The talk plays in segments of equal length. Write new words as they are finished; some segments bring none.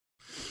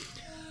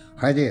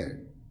Hi there.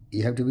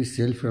 You have to be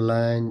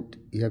self-reliant,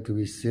 you have to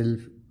be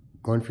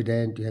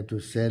self-confident, you have to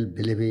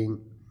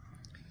self-believing,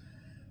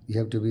 you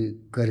have to be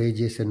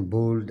courageous and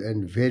bold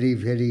and very,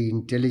 very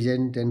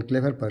intelligent and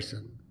clever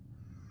person.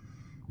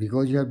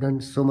 Because you have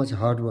done so much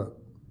hard work.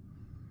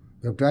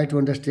 You have tried to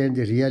understand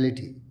the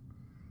reality.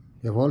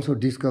 You have also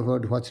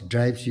discovered what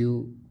drives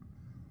you,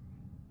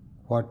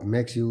 what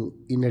makes you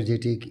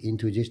energetic,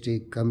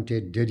 enthusiastic,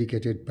 committed,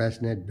 dedicated,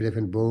 passionate, brave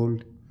and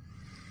bold.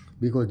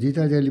 Because these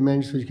are the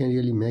elements which can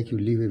really make you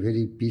live a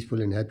very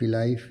peaceful and happy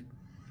life.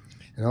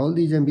 And all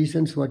these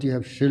ambitions, what you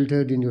have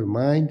sheltered in your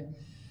mind,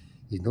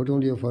 is not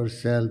only of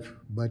ourself,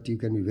 but you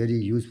can be very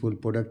useful,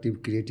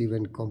 productive, creative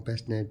and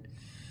compassionate,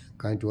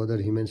 kind to other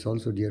humans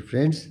also, dear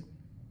friends.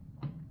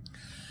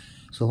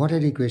 So what I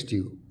request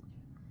you,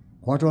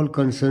 what all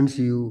concerns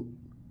you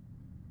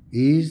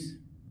is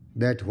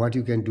that what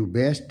you can do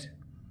best,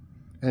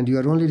 and you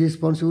are only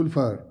responsible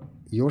for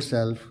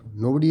yourself,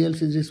 nobody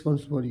else is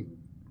responsible for you.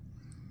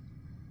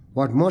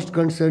 What most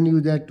concerns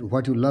you that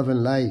what you love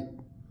and like.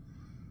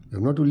 You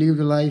have not to live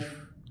the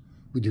life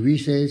with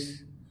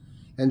wishes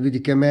and with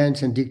the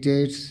commands and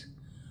dictates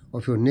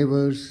of your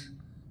neighbors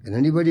and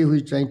anybody who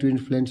is trying to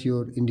influence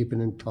your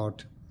independent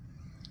thought.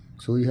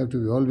 So you have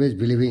to be always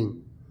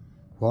believing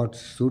what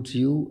suits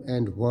you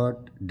and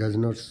what does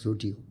not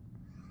suit you.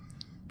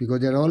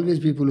 Because there are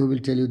always people who will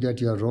tell you that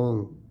you are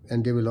wrong,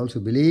 and they will also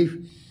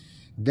believe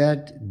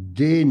that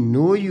they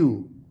know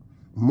you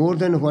more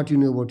than what you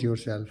know about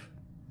yourself.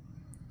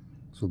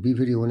 So be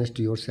very honest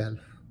to yourself.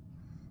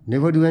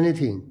 Never do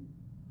anything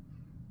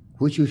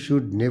which you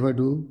should never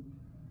do.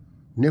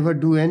 Never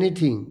do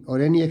anything or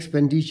any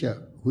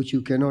expenditure which you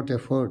cannot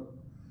afford.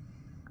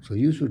 So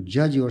you should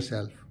judge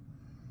yourself,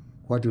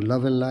 what you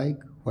love and like,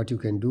 what you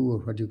can do or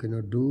what you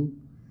cannot do.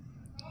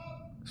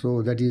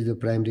 So that is the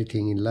primary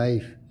thing in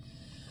life.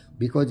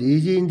 Because it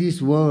is in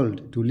this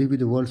world to live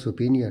with the world's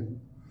opinion.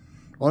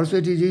 Also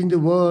it is in the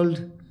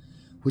world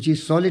which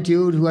is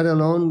solitude, who are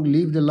alone,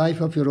 live the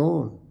life of your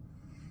own.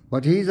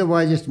 But he is the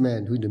wisest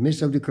man who in the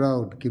midst of the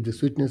crowd keep the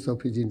sweetness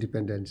of his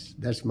independence.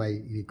 That's my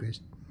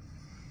request.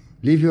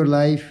 Live your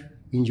life,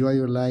 enjoy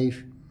your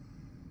life.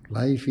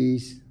 Life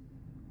is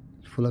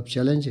full of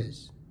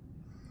challenges.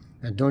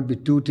 And don't be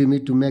too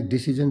timid to make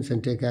decisions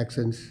and take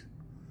actions.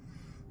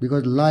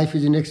 Because life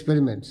is in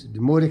experiments. The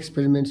more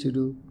experiments you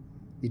do,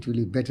 it will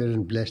be better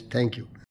and blessed. Thank you.